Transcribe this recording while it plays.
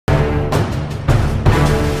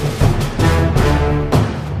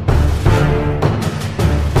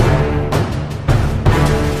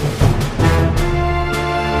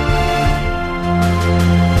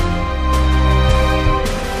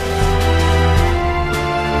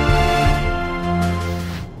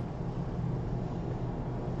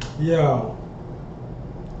Yo,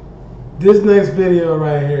 this next video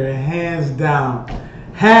right here, hands down,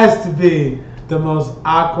 has to be the most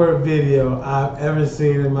awkward video I've ever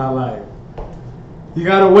seen in my life. You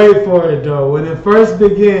gotta wait for it though. When it first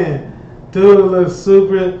began, dude looked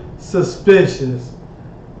super suspicious,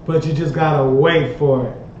 but you just gotta wait for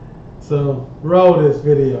it. So roll this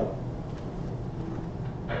video.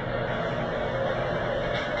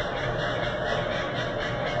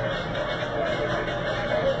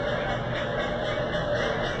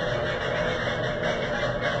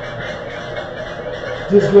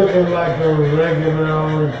 Just looking like a regular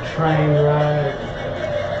old train ride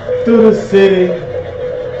through the city.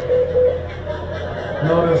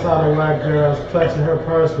 Notice how the white girl's clutching her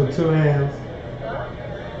purse with two hands.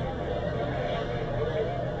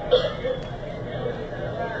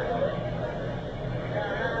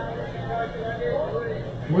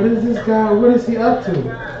 What is this guy? What is he up to?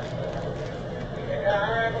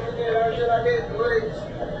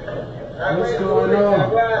 What's going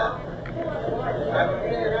on?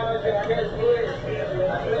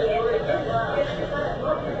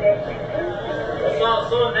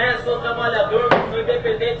 Sou honesto, sou trabalhador, sou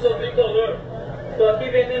independente, sou tricolor. Tô aqui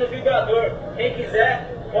vendendo vibrador. Quem quiser,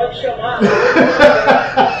 pode chamar.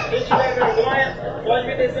 Quem tiver vergonha, pode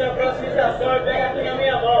me descer na próxima estação e pega aqui na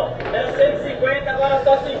minha mão. Era 150, agora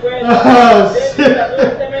só 50. Tem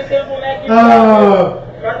vibrador, também tem um boneco.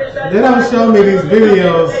 They don't show me these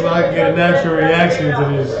videos so I can get a natural reaction to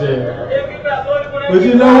this shit. But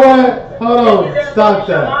you know what? Hold on. Stop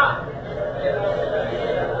that.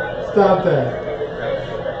 Stop that.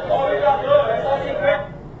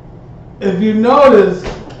 If you notice,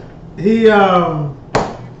 he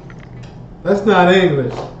that's not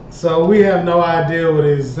English, so we have no idea what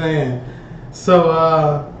he's saying. So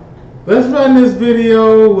let's run this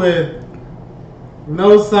video with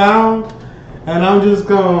no sound, and I'm just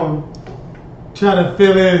gonna try to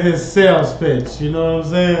fill in his sales pitch. You know what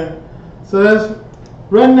I'm saying? So let's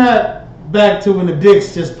run that back to when the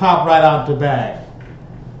dicks just pop right out the bag.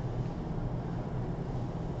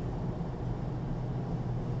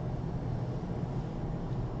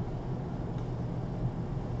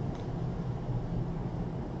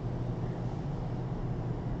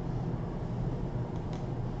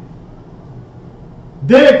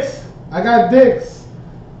 Dicks! I got dicks.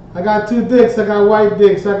 I got two dicks. I got white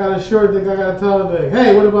dicks. I got a short dick. I got a tall dick.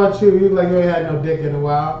 Hey, what about you? You look like you ain't had no dick in a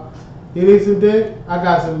while. You need some dick? I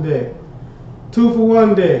got some dick. 2 for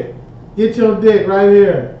 1 dick. Get your dick right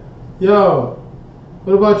here. Yo,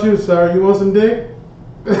 what about you, sir? You want some dick?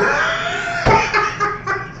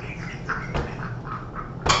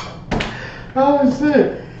 Oh,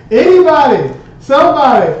 shit. Anybody,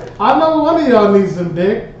 somebody. I know one of y'all needs some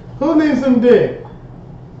dick. Who needs some dick?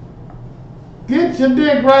 Get your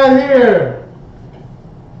dick right here.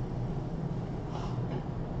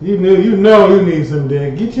 You know you need some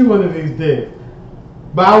dick. Get you one of these dicks.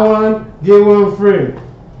 Buy one, get one free.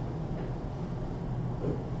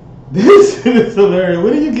 This shit is hilarious.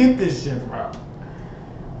 Where do you get this shit from?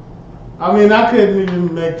 I mean, I couldn't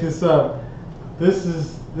even make this up. This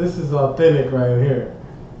is authentic right here.